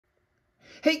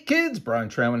Hey kids, Brian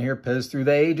Troutman here, PEZ Through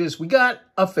the Ages. We got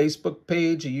a Facebook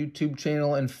page, a YouTube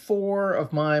channel, and 4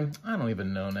 of my, I don't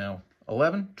even know now,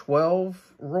 11,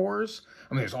 12 roars?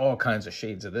 I mean, there's all kinds of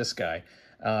shades of this guy.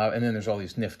 And then there's all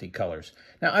these nifty colors.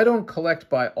 Now, I don't collect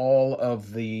by all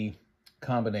of the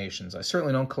combinations. I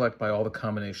certainly don't collect by all the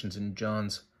combinations in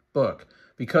John's book,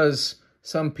 because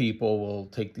some people will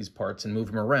take these parts and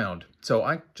move them around. So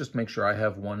I just make sure I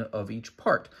have one of each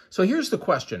part. So here's the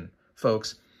question,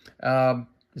 folks.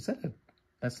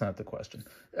 That's not the question.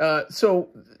 So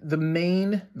the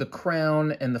mane, the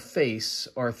crown, and the face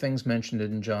are things mentioned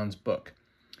in John's book.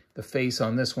 The face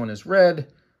on this one is red,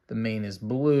 the mane is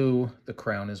blue, the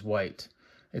crown is white.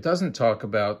 It doesn't talk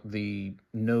about the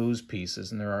nose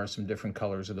pieces, and there are some different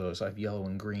colors of those. I have yellow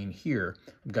and green here.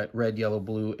 I've got red, yellow,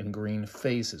 blue, and green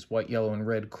faces, white, yellow, and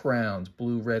red crowns,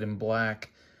 blue, red, and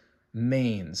black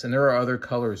manes, and there are other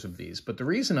colors of these. But the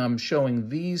reason I'm showing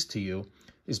these to you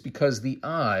is because the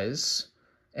eyes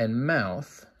and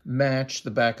mouth match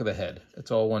the back of the head. It's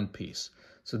all one piece.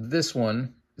 So this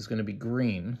one is going to be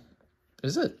green.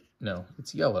 Is it? No,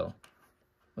 it's yellow.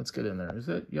 Let's get in there. Is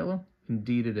it yellow?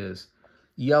 Indeed it is.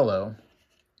 Yellow.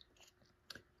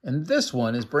 And this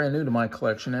one is brand new to my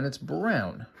collection, and it's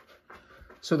brown.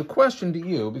 So the question to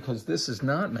you, because this is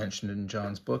not mentioned in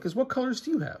John's book, is what colors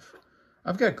do you have?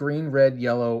 I've got green, red,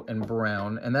 yellow, and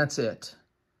brown, and that's it.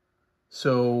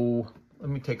 So let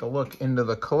me take a look into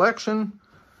the collection.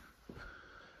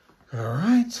 All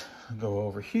right, I'll go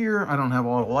over here. I don't have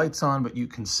all the lights on, but you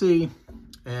can see.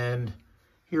 And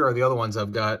here are the other ones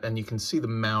I've got, and you can see the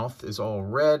mouth is all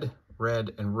red,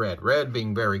 red, and red. Red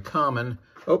being very common.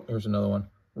 Oh, here's another one,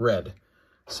 red.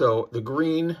 So the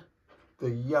green, the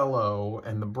yellow,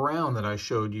 and the brown that I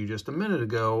showed you just a minute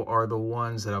ago are the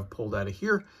ones that I've pulled out of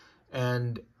here.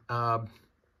 And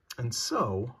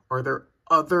so, are there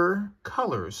other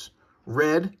colors?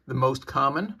 Red, the most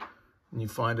common, and you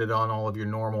find it on all of your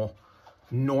normal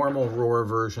Roar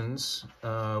versions,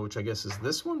 which I guess is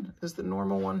this one, is the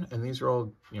normal one. And these are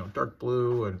all, dark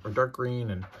blue or dark green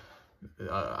and,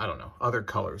 I don't know, other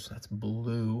colors. That's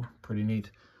blue, pretty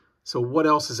neat. So what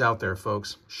else is out there,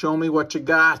 folks? Show me what you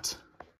got.